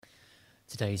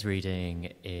Today's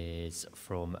reading is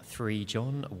from 3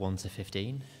 John 1 to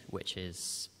 15, which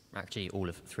is actually all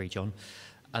of 3 John,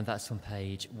 and that's on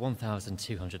page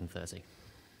 1230.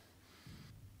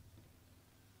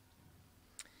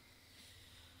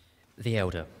 The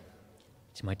Elder,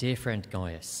 to my dear friend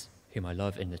Gaius, whom I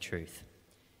love in the truth.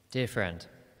 Dear friend,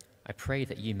 I pray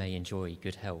that you may enjoy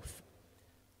good health,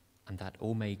 and that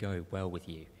all may go well with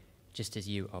you, just as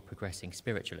you are progressing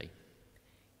spiritually.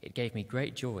 It gave me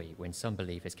great joy when some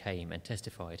believers came and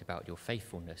testified about your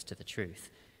faithfulness to the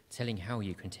truth, telling how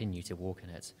you continue to walk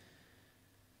in it.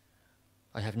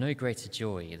 I have no greater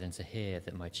joy than to hear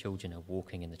that my children are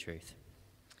walking in the truth.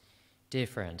 Dear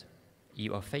friend,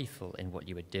 you are faithful in what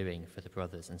you are doing for the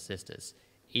brothers and sisters,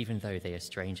 even though they are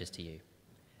strangers to you.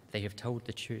 They have told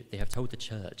the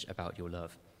church about your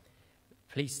love.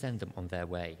 Please send them on their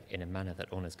way in a manner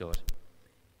that honors God.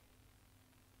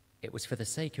 It was for the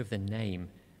sake of the name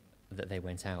that they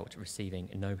went out, receiving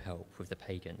no help with the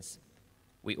pagans.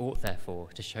 We ought, therefore,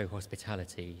 to show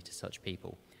hospitality to such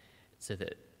people, so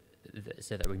that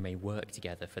we may work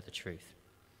together for the truth.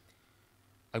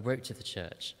 I wrote to the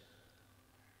church,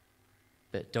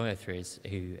 but Diotrephes,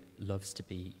 who loves to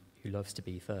be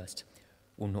first,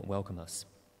 will not welcome us.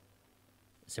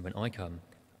 So when I come,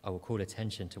 I will call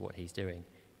attention to what he's doing,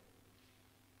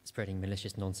 spreading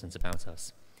malicious nonsense about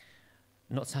us.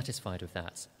 Not satisfied with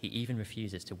that, he even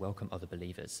refuses to welcome other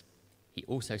believers. He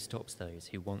also stops those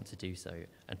who want to do so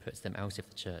and puts them out of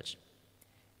the church.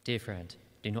 Dear friend,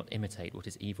 do not imitate what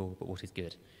is evil, but what is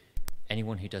good.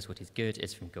 Anyone who does what is good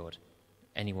is from God.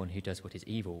 Anyone who does what is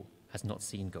evil has not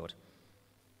seen God.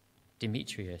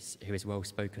 Demetrius, who is well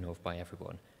spoken of by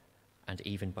everyone, and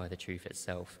even by the truth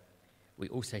itself, we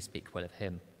also speak well of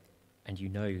him, and you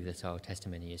know that our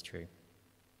testimony is true.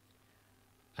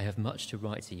 I have much to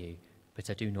write to you, but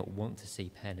I do not want to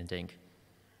see pen and ink.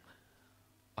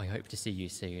 I hope to see you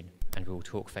soon, and we will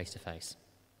talk face to face.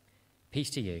 Peace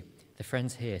to you. The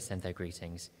friends here send their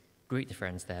greetings. Greet the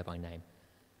friends there by name.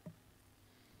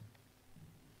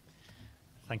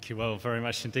 Thank you all very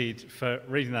much indeed for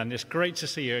reading that. And it's great to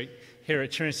see you here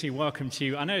at Trinity. Welcome to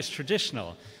you. I know it's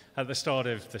traditional at the start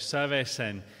of the service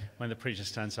and when the preacher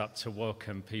stands up to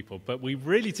welcome people, but we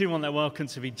really do want that welcome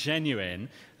to be genuine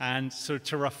and sort of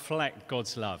to reflect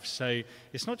God's love. So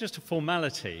it's not just a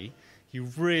formality. You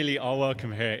really are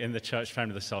welcome here in the church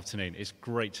family this afternoon. It's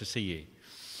great to see you.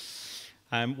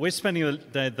 We're spending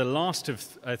the last of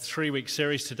a 3-week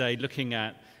series today looking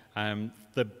at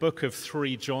the book of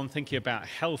 3 John, thinking about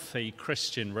healthy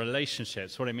Christian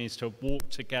relationships, what it means to walk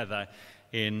together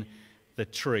in the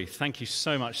truth. Thank you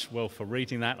so much, Will, for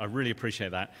reading that. I really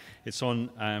appreciate that. It's on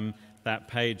that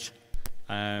page,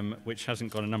 which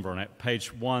hasn't got a number on it,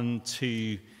 page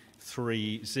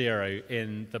 1230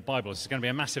 in the Bible. It's going to be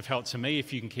a massive help to me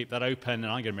if you can keep that open, and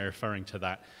I'm going to be referring to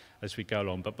that as we go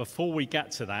along. But before we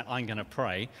get to that, I'm going to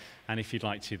pray, and if you'd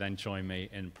like to, then join me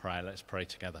in prayer. Let's pray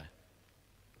together.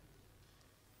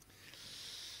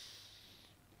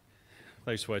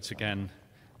 Those words again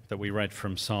that we read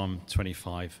from Psalm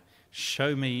 25.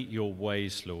 Show me your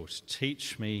ways, Lord.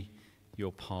 Teach me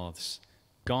your paths.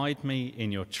 Guide me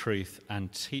in your truth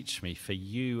and teach me, for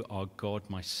you are God,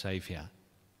 my Saviour.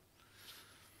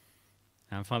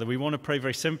 And Father, we want to pray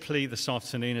very simply this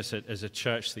afternoon as a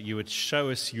church that you would show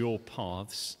us your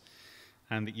paths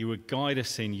and that you would guide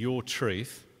us in your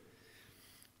truth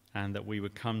and that we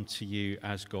would come to you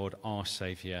as God, our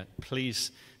Saviour.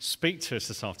 Please speak to us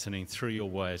this afternoon through your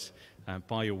word,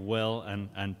 by your will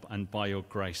and by your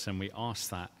grace. And we ask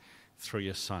that through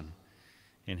your Son,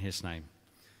 in his name.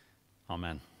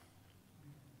 Amen.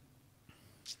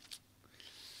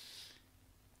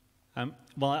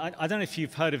 Well, I don't know if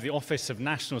you've heard of the Office of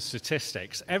National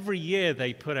Statistics. Every year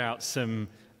they put out some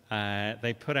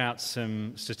statistics,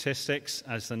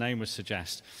 as the name would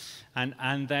suggest.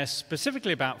 And they're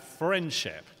specifically about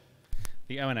friendship.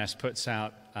 The ONS puts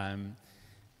out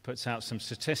some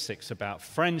statistics about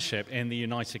friendship in the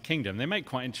United Kingdom. They make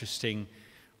quite interesting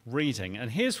reading. And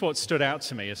here's what stood out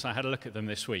to me as I had a look at them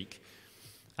this week.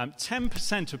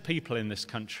 10% of people in this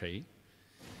country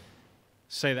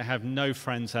say they have no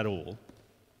friends at all.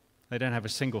 They don't have a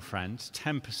single friend.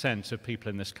 10% of people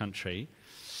in this country.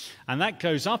 And that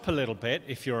goes up a little bit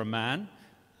if you're a man.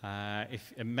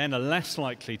 If men are less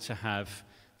likely to have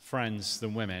friends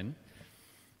than women,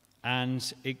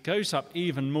 and it goes up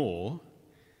even more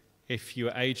if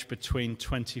you're aged between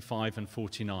 25 and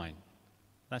 49.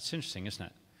 That's interesting, isn't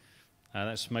it?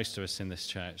 That's most of us in this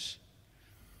church.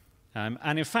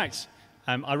 And in fact,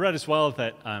 I read as well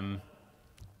that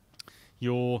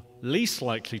You're least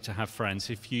likely to have friends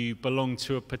if you belong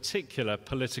to a particular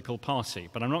political party.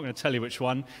 But I'm not going to tell you which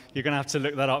one. You're going to have to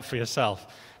look that up for yourself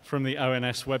from the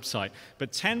ONS website.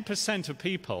 But 10% of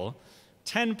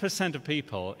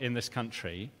people in this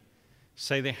country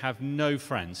say they have no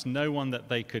friends, no one that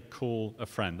they could call a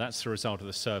friend. That's the result of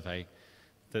the survey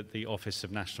that the Office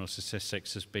of National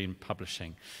Statistics has been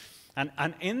publishing.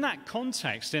 And in that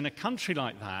context, in a country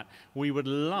like that, we would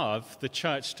love the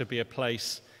church to be a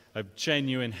place of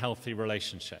genuine, healthy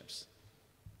relationships.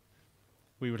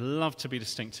 We would love to be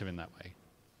distinctive in that way,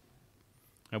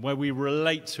 and where we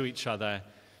relate to each other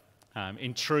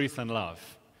in truth and love,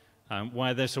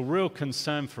 where there's a real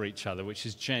concern for each other, which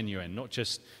is genuine, not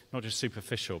just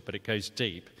superficial, but it goes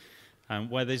deep,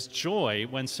 where there's joy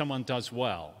when someone does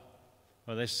well,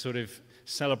 where there's sort of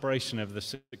celebration of the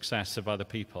success of other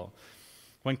people.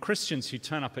 When Christians who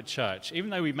turn up at church,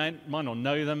 even though we might not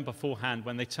know them beforehand,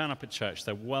 when they turn up at church,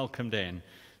 they're welcomed in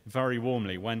very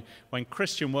warmly. When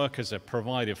Christian workers are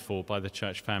provided for by the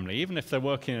church family, even if they're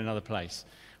working in another place,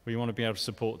 we want to be able to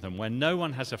support them. When no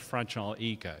one has a fragile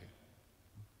ego.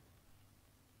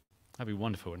 That'd be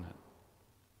wonderful, wouldn't it?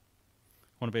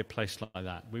 We want to be a place like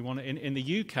that. We want to, in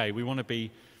the UK, we want to be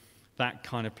that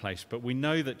kind of place. But we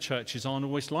know that churches aren't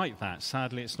always like that.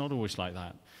 Sadly, it's not always like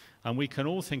that. And we can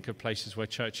all think of places where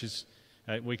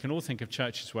we can all think of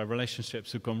churches where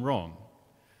relationships have gone wrong.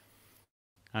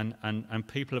 And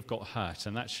people have got hurt,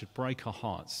 and that should break our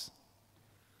hearts.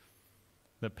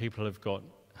 That people have got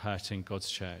hurt in God's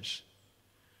church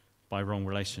by wrong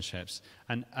relationships.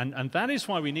 And that is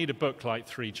why we need a book like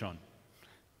 3 John.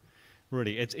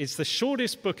 Really, it's the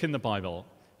shortest book in the Bible.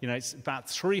 You know, it's about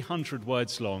 300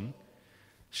 words long.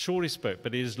 Shortest book,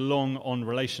 but it is long on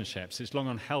relationships. It's long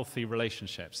on healthy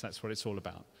relationships. That's what it's all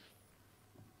about.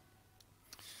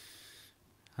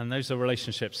 And those are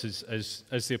relationships,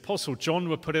 as the Apostle John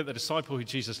would put it, the disciple who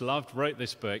Jesus loved, wrote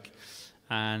this book,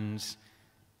 and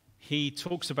he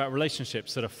talks about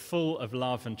relationships that are full of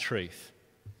love and truth.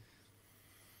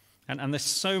 And there's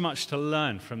so much to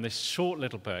learn from this short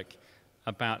little book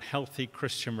about healthy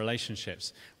Christian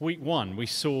relationships. Week 1, we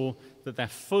saw that they're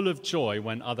full of joy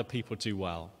when other people do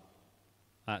well.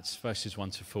 That's verses 1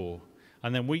 to 4.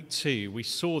 And then week 2, we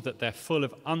saw that they're full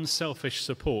of unselfish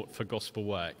support for gospel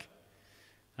work.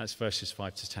 That's verses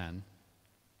 5 to 10.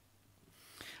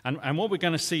 And what we're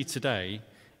going to see today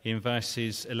in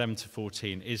verses 11 to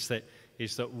 14 is that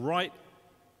right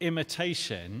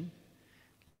imitation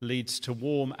leads to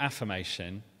warm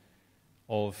affirmation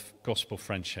of gospel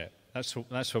friendship. That's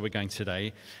where we're going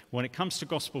today. When it comes to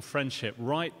gospel friendship,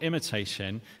 right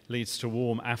imitation leads to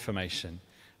warm affirmation.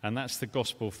 And that's the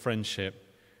gospel friendship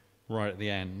right at the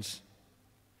end.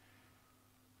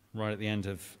 Right at the end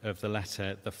of the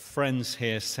letter. The friends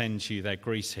here send you their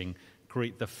greeting.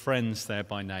 Greet the friends there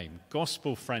by name.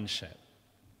 Gospel friendship.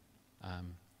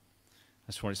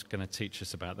 That's what it's going to teach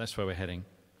us about. That's where we're heading.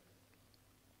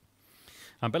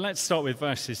 But let's start with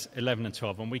verses 11 and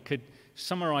 12. And we could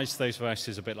summarize those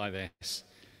verses a bit like this.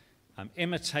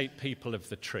 Imitate people of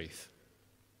the truth.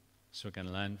 So we're going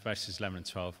to learn verses 11 and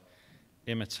 12.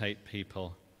 Imitate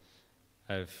people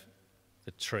of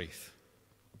the truth.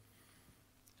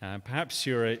 Perhaps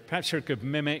you're a good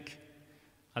mimic.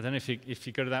 I don't know if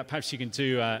you go to that. Perhaps you can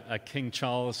do a King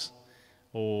Charles,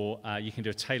 or you can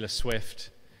do a Taylor Swift,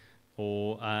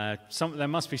 or there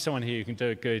must be someone here who can do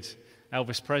a good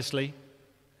Elvis Presley.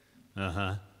 You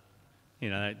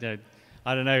know,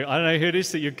 I don't know who it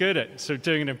is that you're good at sort of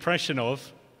doing an impression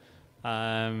of,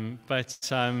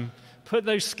 but put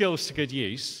those skills to good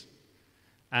use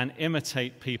and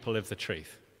imitate people of the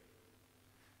truth.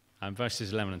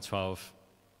 Verses 11 and 12.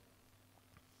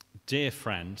 Dear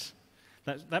friend,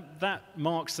 that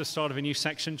marks the start of a new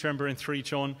section. Do you remember in 3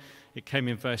 John? It came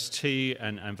in verse 2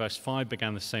 and verse 5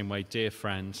 began the same way, dear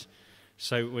friend.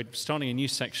 So we're starting a new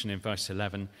section in verse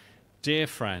 11. Dear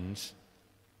friend,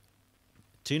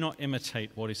 do not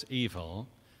imitate what is evil,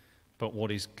 but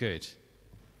what is good.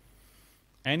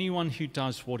 Anyone who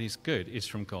does what is good is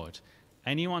from God.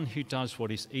 Anyone who does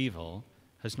what is evil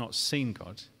has not seen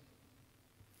God.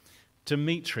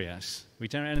 Demetrius, we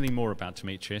don't know anything more about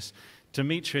Demetrius.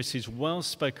 Demetrius is well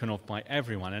spoken of by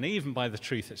everyone, and even by the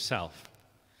truth itself.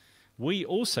 We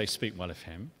also speak well of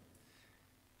him,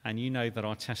 and you know that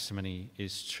our testimony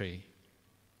is true.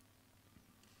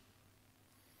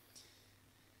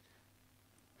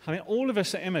 I mean, all of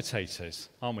us are imitators,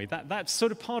 aren't we? That's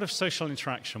sort of part of social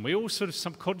interaction. We all sort of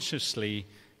subconsciously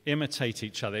imitate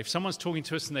each other. If someone's talking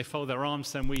to us and they fold their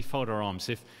arms, then we fold our arms.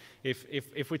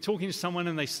 If we're talking to someone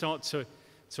and they start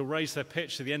to raise their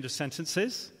pitch at the end of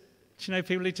sentences, do you know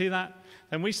people who do that?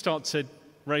 Then we start to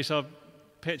raise our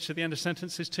pitch at the end of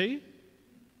sentences too.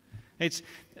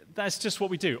 That's just what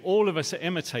we do. All of us are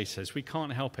imitators. We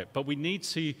can't help it. But we need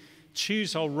to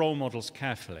choose our role models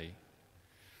carefully.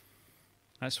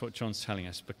 That's what John's telling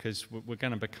us, because we're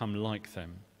going to become like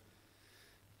them.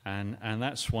 And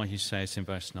that's why he says in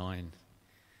verse 9,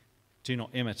 do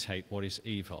not imitate what is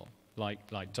evil. Like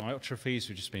Diotrephes,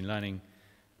 we've just been learning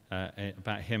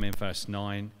about him in verse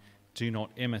 9. Do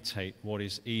not imitate what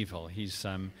is evil. He's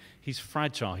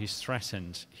fragile, he's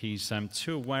threatened, he's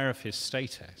too aware of his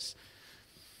status.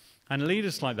 And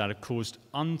leaders like that have caused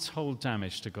untold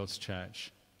damage to God's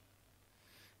church.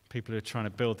 People who are trying to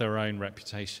build their own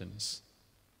reputations.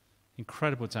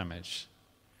 Incredible damage.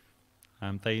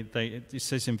 It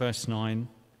says in verse 9,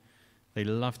 they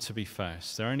love to be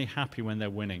first. They're only happy when they're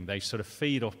winning. They sort of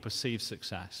feed off perceived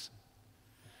success.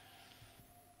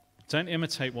 Don't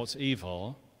imitate what's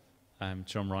evil,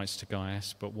 John writes to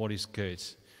Gaius, but what is good.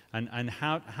 And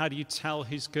how do you tell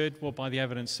who's good? Well, by the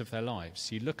evidence of their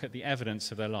lives. You look at the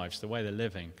evidence of their lives, the way they're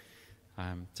living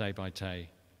day by day.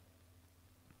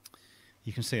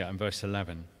 You can see that in verse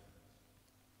 11.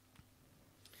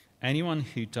 Anyone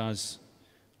who does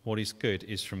what is good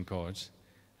is from God.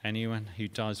 Anyone who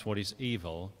does what is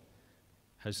evil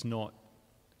has not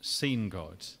seen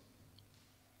God.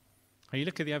 You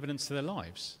look at the evidence of their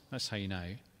lives. That's how you know.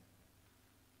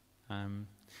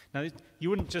 Now, you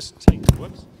wouldn't just take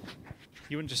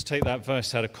that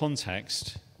verse out of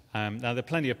context. Now, there are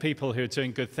plenty of people who are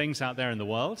doing good things out there in the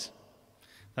world.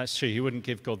 That's true. You wouldn't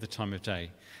give God the time of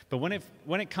day. But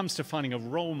when it comes to finding a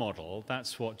role model,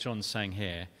 that's what John's saying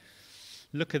here.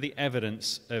 Look at the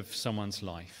evidence of someone's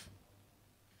life.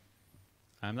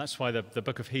 That's why the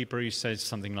book of Hebrews says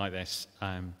something like this.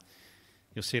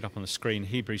 You'll see it up on the screen.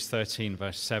 Hebrews 13,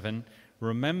 verse 7.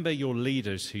 Remember your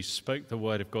leaders who spoke the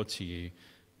word of God to you.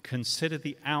 Consider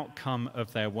the outcome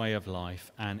of their way of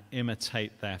life and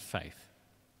imitate their faith.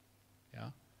 Yeah.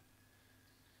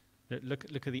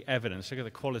 Look at the evidence. Look at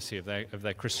the quality of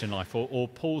their Christian life. Or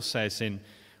Paul says in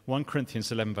 1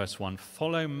 Corinthians 11, verse 1,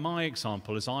 follow my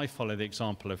example as I follow the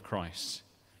example of Christ.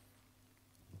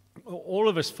 All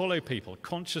of us follow people,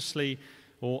 consciously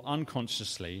or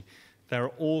unconsciously. There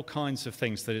are all kinds of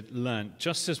things that are learned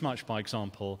just as much by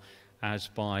example as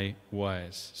by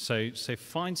words. So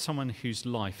find someone whose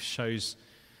life shows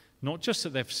not just that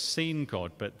they've seen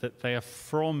God, but that they are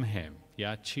from him.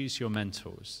 Yeah, choose your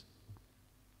mentors.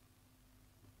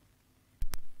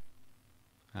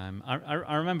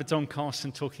 I remember Don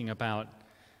Carson talking about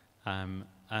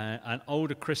an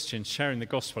older Christian sharing the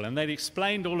gospel, and they'd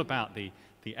explained all about the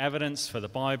evidence for the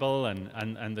Bible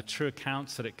and the true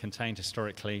accounts that it contained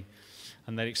historically.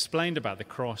 And they explained about the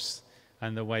cross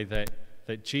and the way that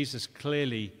Jesus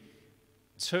clearly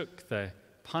took the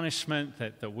punishment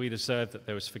that we deserved, that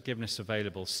there was forgiveness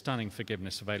available, stunning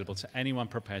forgiveness available to anyone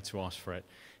prepared to ask for it.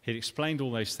 He'd explained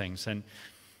all those things. And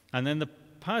then the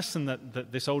person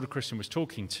that this older Christian was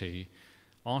talking to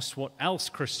asked what else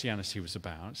Christianity was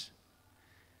about.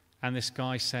 And this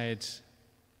guy said,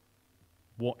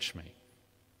 watch me.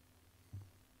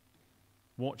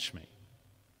 Watch me.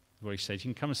 Where he said, you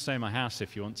can come and stay in my house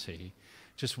if you want to.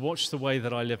 Just watch the way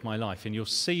that I live my life, and you'll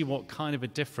see what kind of a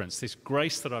difference this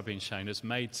grace that I've been shown has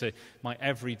made to my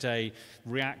everyday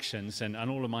reactions and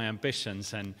all of my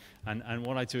ambitions and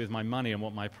what I do with my money and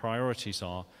what my priorities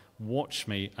are. Watch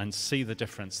me and see the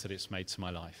difference that it's made to my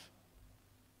life.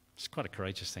 It's quite a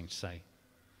courageous thing to say.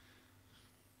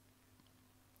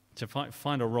 To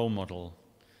find a role model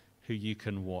who you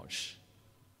can watch.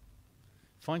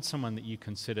 Find someone that you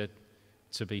consider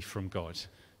to be from God.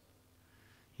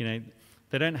 You know,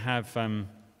 they don't have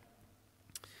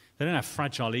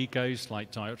fragile egos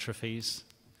like Diotrephes.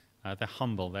 They're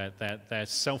humble. They're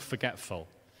self-forgetful,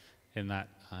 in that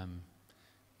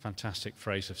fantastic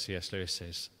phrase of C.S.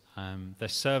 Lewis's. They're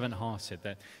servant-hearted.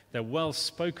 They're well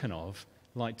spoken of,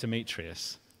 like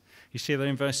Demetrius. You see that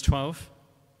in verse 12.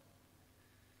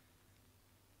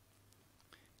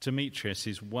 Demetrius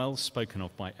is well spoken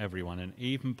of by everyone, and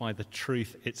even by the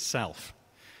truth itself.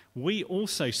 We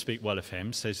also speak well of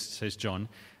him, says John,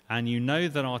 and you know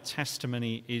that our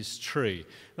testimony is true.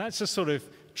 That's a sort of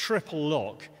triple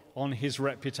lock on his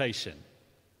reputation.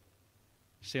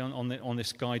 See, on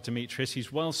this guy Demetrius,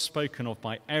 he's well spoken of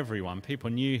by everyone. People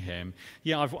knew him.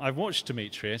 Yeah, I've watched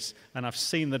Demetrius, and I've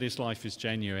seen that his life is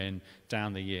genuine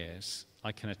down the years.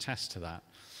 I can attest to that.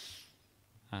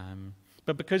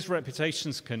 But because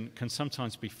reputations can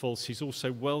sometimes be false, he's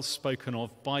also well spoken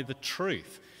of by the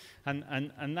truth.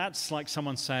 And that's like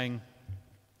someone saying,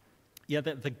 yeah,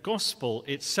 the gospel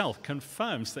itself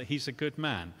confirms that he's a good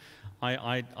man.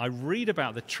 I read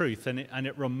about the truth, and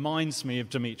it reminds me of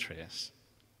Demetrius.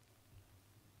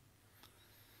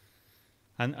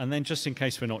 And then, just in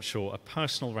case we're not sure, a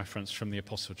personal reference from the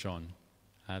Apostle John,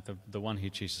 the one who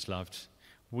Jesus loved.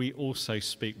 We also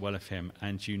speak well of him,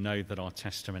 and you know that our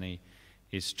testimony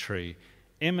is true.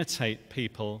 Imitate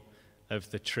people of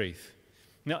the truth.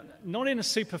 Now, not in a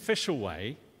superficial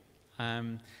way.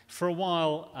 For a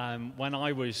while, when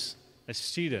I was a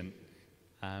student,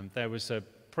 there was a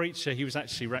preacher, he was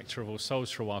actually rector of All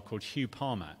Souls for a while, called Hugh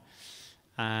Palmer.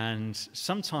 And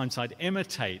sometimes I'd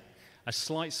imitate a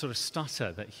slight sort of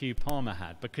stutter that Hugh Palmer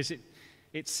had, because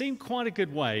it seemed quite a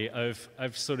good way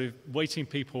of sort of making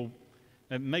people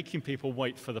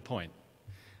wait for the point.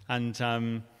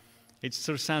 And it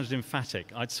sort of sounded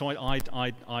emphatic. I'd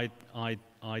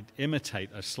imitate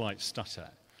a slight stutter,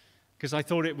 because I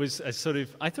thought it was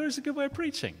a good way of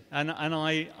preaching. And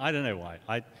I don't know why.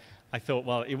 I thought,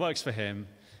 well, it works for him,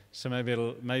 so maybe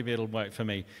it'll work for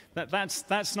me.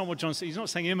 That's not what John said. He's not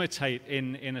saying imitate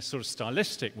in a sort of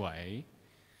stylistic way,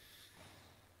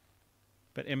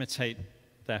 but imitate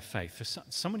their faith. For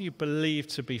someone you believe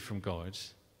to be from God,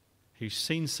 who's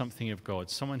seen something of God,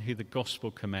 someone who the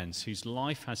gospel commends, whose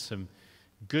life has some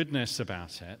goodness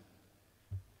about it,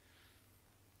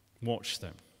 watch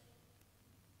them.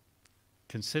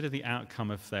 Consider the outcome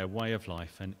of their way of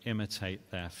life and imitate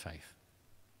their faith.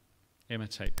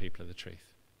 Imitate people of the truth.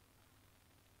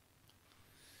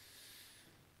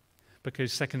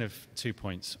 Because, second of 2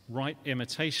 points, right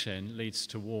imitation leads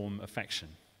to warm affection.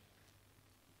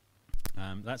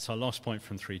 That's our last point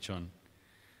from 3 John,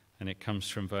 and it comes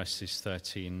from verses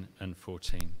 13 and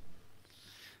 14.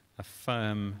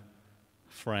 Affirm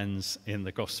friends in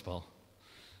the gospel.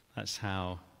 That's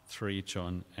how 3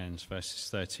 John ends, verses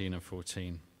 13 and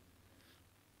 14.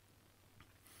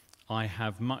 I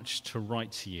have much to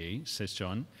write to you, says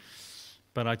John,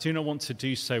 but I do not want to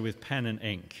do so with pen and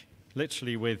ink.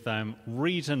 Literally with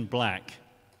reed and black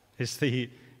is the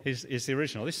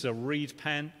original. This is a reed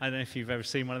pen. I don't know if you've ever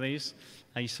seen one of these.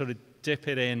 And you sort of dip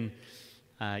it in.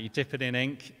 You dip it in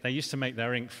ink. They used to make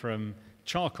their ink from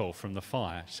charcoal from the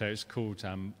fire, so it's called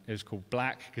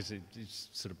black because it's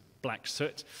sort of black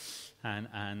soot.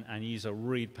 And you use a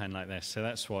reed pen like this. So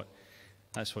that's what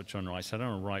John writes. I don't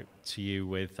want to write to you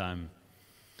with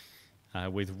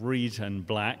reed and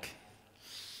black.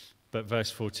 But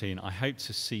verse 14, I hope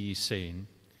to see you soon,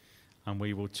 and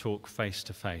we will talk face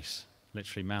to face,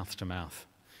 literally mouth to mouth.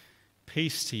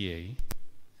 Peace to you.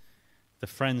 The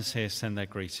friends here send their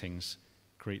greetings.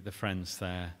 Greet the friends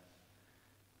there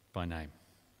by name.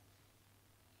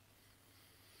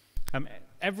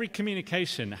 Every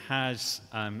communication has,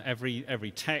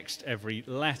 every text, every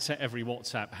letter, every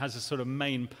WhatsApp has a sort of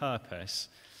main purpose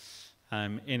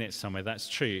in it somewhere. That's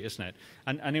true, isn't it?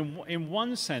 And in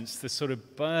one sense, the sort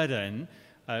of burden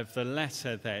of the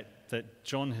letter that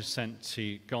John has sent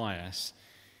to Gaius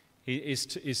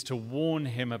is to warn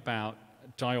him about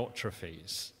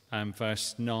Diotrephes.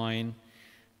 Verse 9,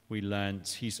 we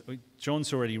learnt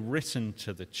John's already written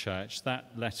to the church.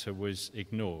 That letter was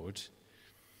ignored.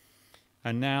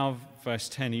 And now, verse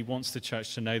 10, he wants the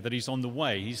church to know that he's on the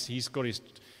way. He's got his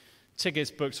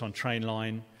tickets booked on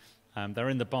Trainline. They're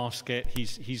in the basket.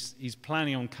 He's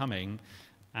planning on coming,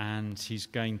 and he's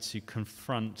going to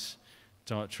confront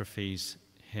Diotrephes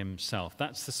himself.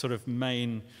 That's the sort of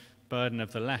main burden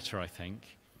of the letter, I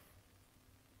think.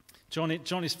 John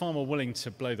is far more willing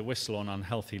to blow the whistle on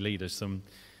unhealthy leaders than,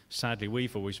 sadly,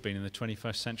 we've always been in the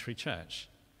 21st century church.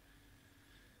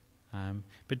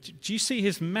 But do you see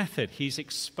his method? He's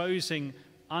exposing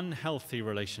unhealthy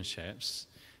relationships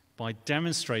by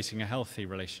demonstrating a healthy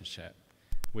relationship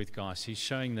with Gaius. He's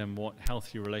showing them what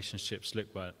healthy relationships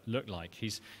look like.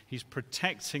 He's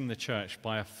protecting the church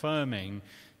by affirming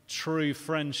true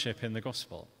friendship in the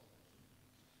gospel.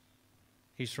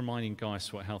 He's reminding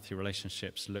Gaius what healthy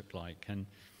relationships look like. And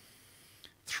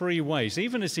 3 ways,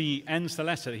 even as he ends the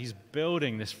letter, he's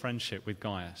building this friendship with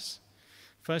Gaius.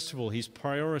 First of all, he's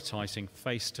prioritizing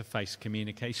face-to-face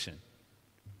communication.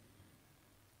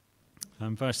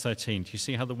 Verse 13, do you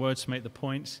see how the words make the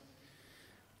point?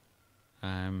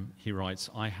 He writes,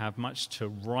 I have much to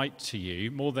write to you,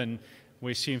 more than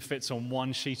we assume fits on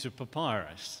one sheet of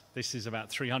papyrus. This is about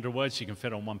 300 words you can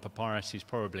fit on one papyrus. He's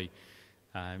probably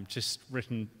just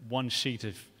written one sheet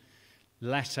of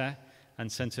letter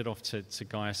and sent it off to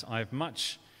Gaius. I have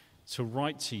much to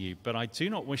write to you, but I do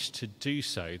not wish to do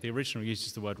so. The original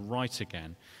uses the word write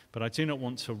again, but I do not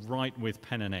want to write with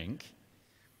pen and ink.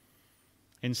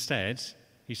 Instead,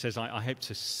 he says, I hope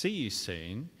to see you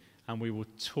soon, and we will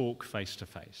talk face to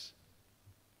face.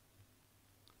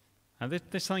 And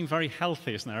there's something very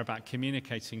healthy, isn't there, about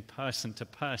communicating person to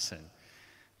person.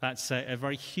 That's a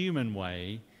very human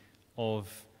way of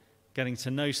getting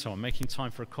to know someone, making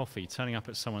time for a coffee, turning up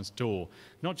at someone's door,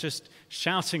 not just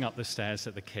shouting up the stairs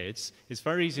at the kids. It's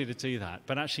very easy to do that,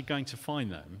 but actually going to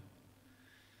find them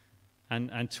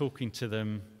and talking to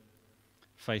them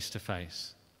face to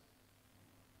face.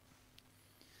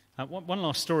 One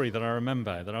last story that I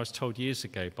remember that I was told years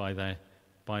ago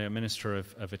by a minister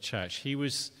of a church. He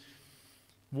was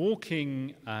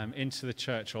walking into the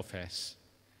church office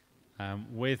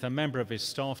with a member of his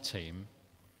staff team,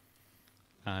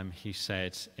 he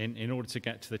said, in order to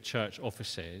get to the church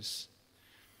offices.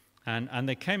 And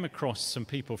they came across some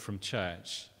people from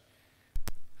church.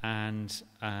 And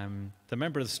the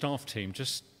member of the staff team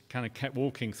just kind of kept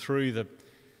walking through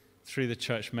the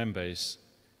church members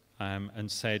and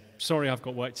said, "Sorry, I've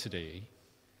got work to do."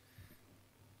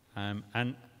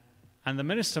 And the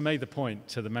minister made the point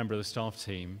to the member of the staff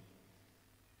team,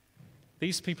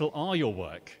 "These people are your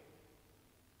work."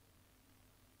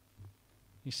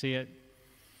 You see it.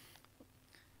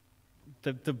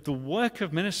 The work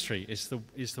of ministry is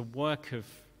the work of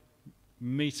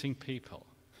meeting people.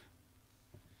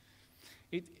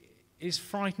 It is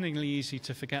frighteningly easy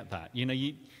to forget that. You know,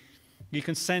 you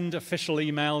can send official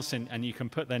emails and you can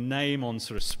put their name on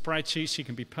sort of spreadsheets. You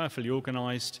can be perfectly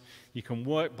organized. You can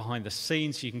work behind the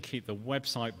scenes. You can keep the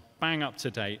website bang up to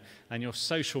date, and your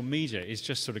social media is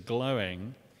just sort of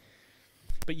glowing.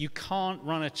 But you can't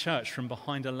run a church from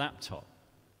behind a laptop.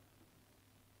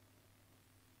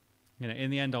 You know,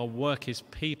 in the end, our work is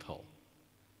people.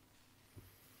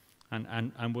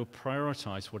 And we'll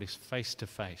prioritize what is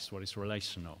face-to-face, what is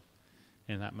relational,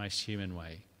 in that most human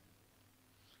way.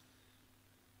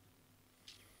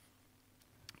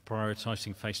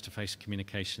 Prioritizing face-to-face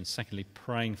communication. Secondly,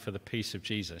 praying for the peace of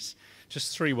Jesus.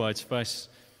 Just 3 words. Verse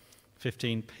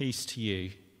 15, peace to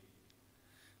you.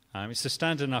 It's a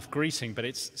standard enough greeting, but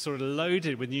it's sort of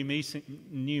loaded with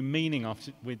new meaning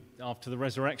after the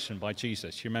resurrection by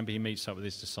Jesus. You remember he meets up with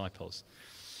his disciples.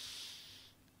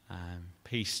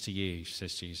 Peace to you,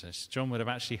 says Jesus. John would have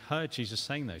actually heard Jesus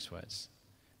saying those words.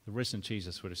 The risen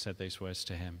Jesus would have said those words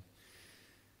to him.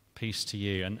 Peace to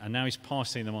you. And now he's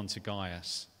passing them on to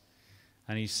Gaius.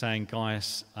 And he's saying,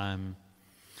 Gaius,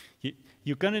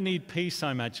 you're going to need peace,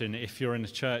 I imagine, if you're in a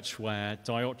church where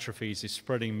Diotrephes is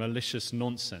spreading malicious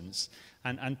nonsense.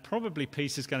 And probably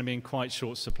peace is going to be in quite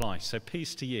short supply. So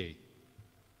peace to you.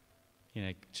 You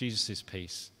know, Jesus'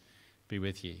 peace be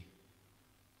with you.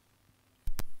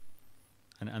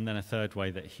 And then a third way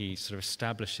that he sort of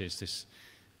establishes this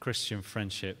Christian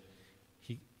friendship,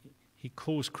 he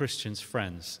calls Christians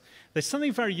friends. There's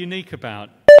something very unique about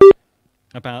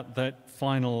that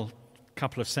final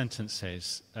couple of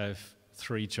sentences of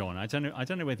 3 John. I don't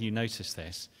know whether you noticed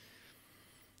this.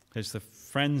 There's the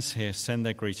friends here send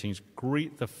their greetings.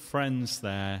 Greet the friends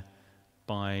there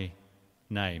by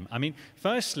name. I mean,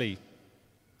 firstly,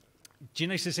 do you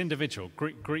notice this individual?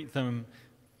 Greet them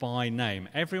by name.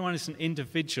 Everyone is an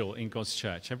individual in God's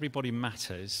church. Everybody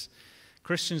matters.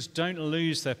 Christians don't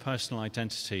lose their personal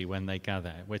identity when they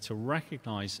gather. We're to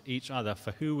recognize each other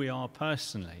for who we are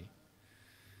personally.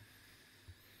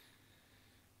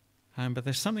 But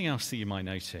there's something else that you might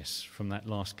notice from that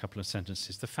last couple of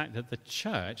sentences. The fact that the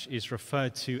church is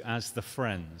referred to as the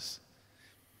friends.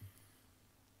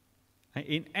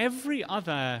 In every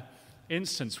other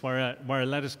instance where a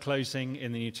letter's closing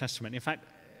in the New Testament, in fact,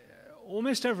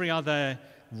 almost every other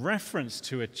reference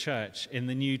to a church in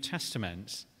the New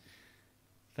Testament,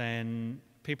 then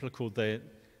people are called the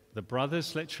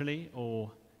brothers, literally,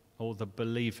 or the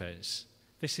believers.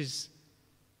 This is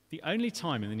the only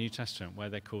time in the New Testament where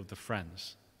they're called the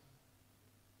friends.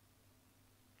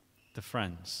 The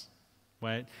friends.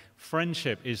 Where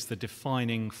friendship is the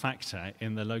defining factor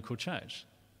in the local church.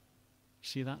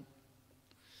 See that?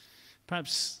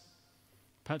 Perhaps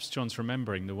John's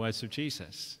remembering the words of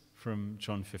Jesus from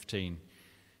John 15. Do you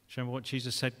remember what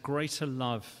Jesus said? Greater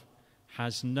love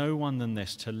has no one than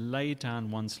this, to lay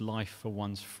down one's life for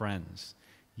one's friends.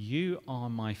 You are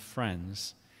my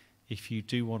friends if you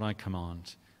do what I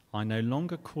command. I no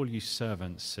longer call you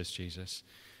servants, says Jesus,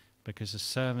 because a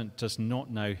servant does not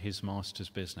know his master's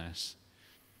business.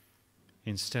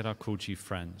 Instead, I called you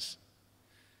friends.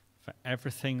 For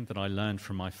everything that I learned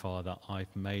from my Father,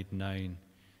 I've made known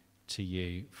to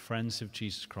you, friends of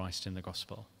Jesus Christ in the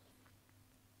gospel.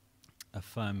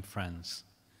 Affirm friends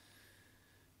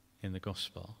in the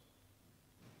gospel.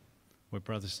 We're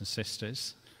brothers and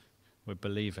sisters. We're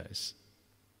believers.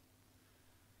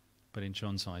 But in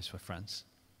John's eyes, we're friends.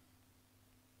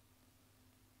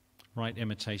 Right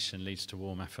imitation leads to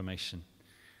warm affirmation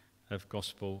of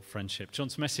gospel friendship.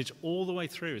 John's message all the way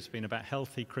through has been about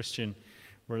healthy Christian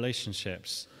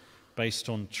relationships based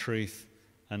on truth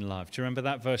and love. Do you remember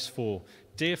that? Verse 4.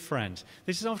 Dear friend,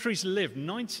 this is after he's lived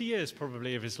 90 years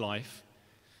probably of his life.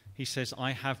 He says,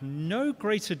 I have no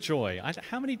greater joy.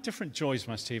 How many different joys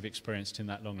must he have experienced in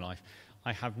that long life?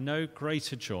 I have no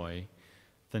greater joy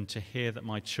than to hear that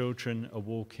my children are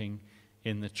walking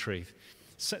in the truth.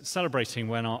 Celebrating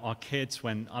when our kids,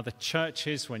 when other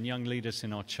churches, when young leaders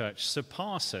in our church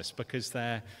surpass us because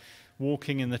they're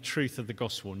walking in the truth of the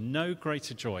gospel. No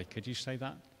greater joy. Could you say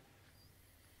that?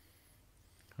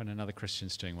 When another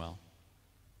Christian's doing well.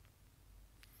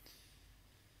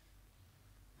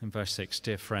 In verse 6,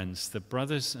 dear friends, the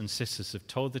brothers and sisters have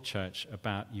told the church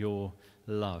about your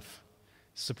love,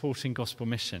 supporting gospel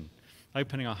mission,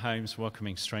 opening our homes,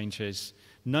 welcoming strangers,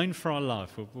 known for our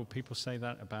love. Will people say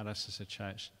that about us as a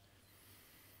church?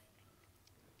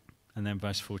 And then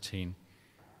verse 14,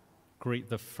 greet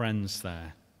the friends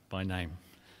there by name,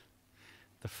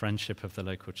 the friendship of the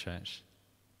local church.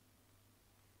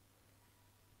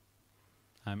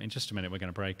 In just a minute, we're going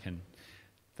to break, and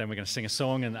then we're going to sing a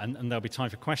song, and there'll be time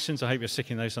for questions. I hope you're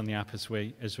sticking those on the app as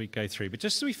we go through. But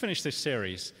just as we finish this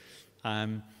series,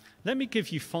 let me give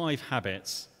you 5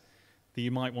 habits that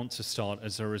you might want to start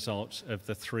as a result of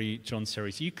the 3 John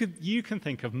series. You can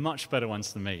think of much better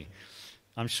ones than me,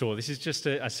 I'm sure. This is just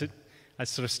a sort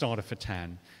of starter for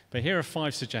 10. But here are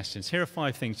 5 suggestions. Here are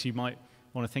 5 things you might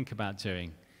want to think about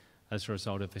doing as a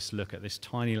result of this look at this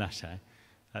tiny letter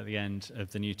at the end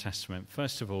of the New Testament.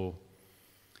 First of all,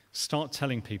 start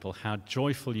telling people how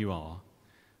joyful you are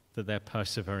that they're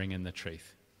persevering in the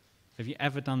truth. Have you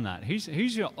ever done that?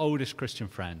 Who's your oldest Christian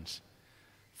friend?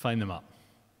 Phone them up.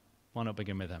 Why not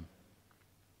begin with them?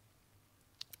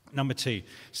 Number 2,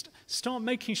 start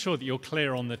making sure that you're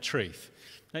clear on the truth.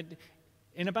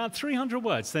 In about 300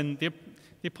 words, then the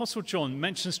Apostle John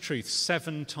mentions truth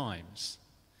 7 times.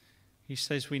 He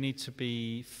says we need to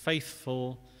be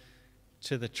faithful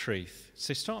to the truth.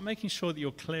 So start making sure that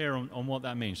you're clear on what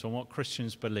that means, on what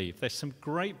Christians believe. There's some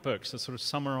great books that sort of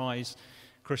summarize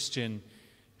Christian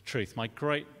truth. My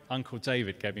great uncle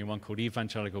David gave me one called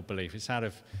Evangelical Belief. It's out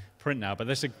of print now, but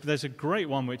there's a great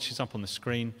one which is up on the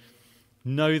screen,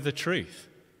 Know the Truth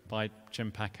by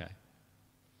Jim Packer.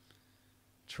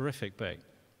 Terrific book.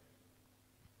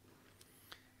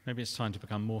 Maybe it's time to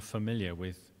become more familiar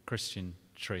with Christian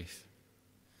truth.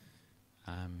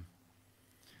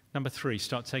 Number 3,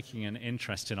 start taking an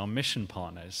interest in our mission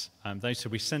partners, those who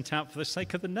we sent out for the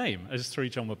sake of the name, as 3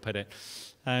 John would put it.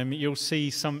 You'll see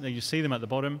them at the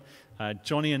bottom.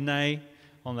 Johnny and Nay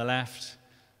on the left,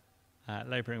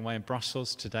 labouring away in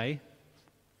Brussels today.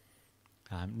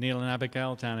 Neil and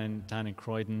Abigail down in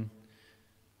Croydon.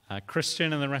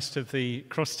 Christian and the rest of the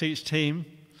Cross-Teach team,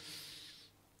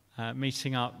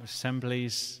 meeting up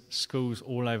assemblies, schools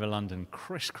all over London,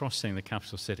 crisscrossing the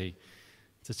capital city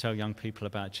to tell young people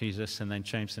about Jesus, and then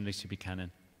James and Lucy Buchanan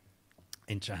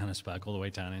in Johannesburg, all the way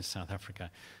down in South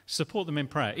Africa. Support them in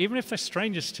prayer. Even if they're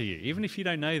strangers to you, even if you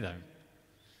don't know them,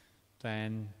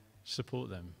 then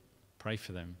support them, pray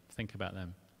for them, think about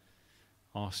them,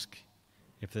 ask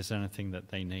if there's anything that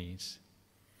they need.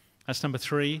 That's number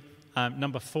 3.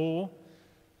 Number 4,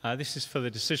 this is for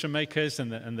the decision makers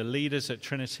and the leaders at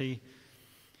Trinity.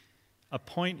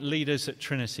 Appoint leaders at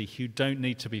Trinity who don't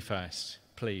need to be first.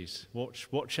 Please,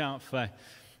 watch out for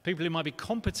people who might be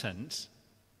competent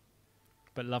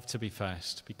but love to be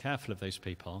first. Be careful of those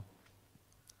people.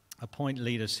 Appoint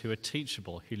leaders who are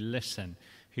teachable, who listen,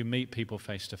 who meet people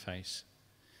face to face,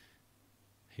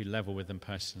 who level with them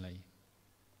personally.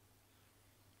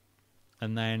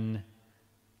 And then,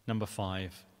 number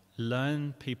 5,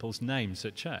 learn people's names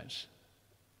at church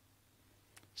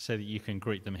so that you can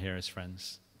greet them here as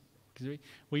friends. Because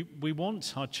we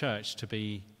want our church to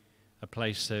be a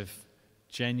place of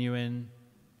genuine,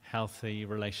 healthy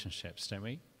relationships, don't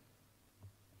we?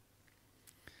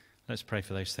 Let's pray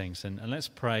for those things, and let's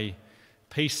pray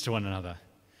peace to one another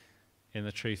in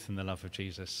the truth and the love of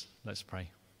Jesus. Let's pray.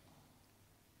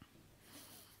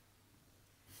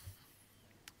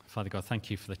 Father God,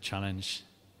 thank you for the challenge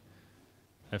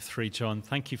of 3 John.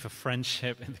 Thank you for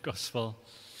friendship in the gospel.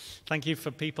 Thank you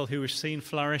for people who we've seen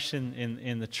flourish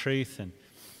in the truth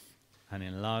and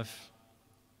in love.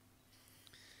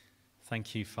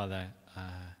 Thank you, Father,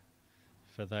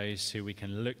 for those who we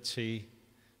can look to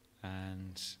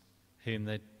and whom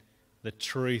the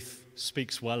truth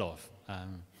speaks well of.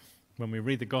 When we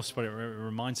read the gospel, it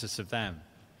reminds us of them,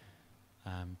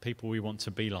 people we want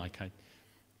to be like. I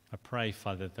pray,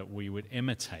 Father, that we would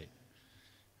imitate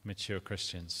mature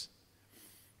Christians.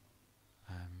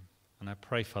 And I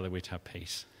pray, Father, we'd have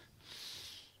peace.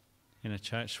 In a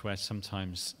church where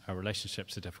sometimes our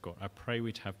relationships are difficult, I pray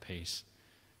we'd have peace.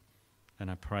 And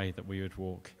I pray that we would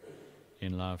walk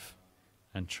in love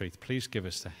and truth. Please give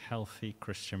us the healthy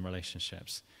Christian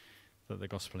relationships that the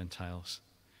gospel entails.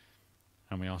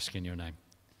 And we ask in your name.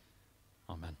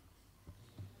 Amen.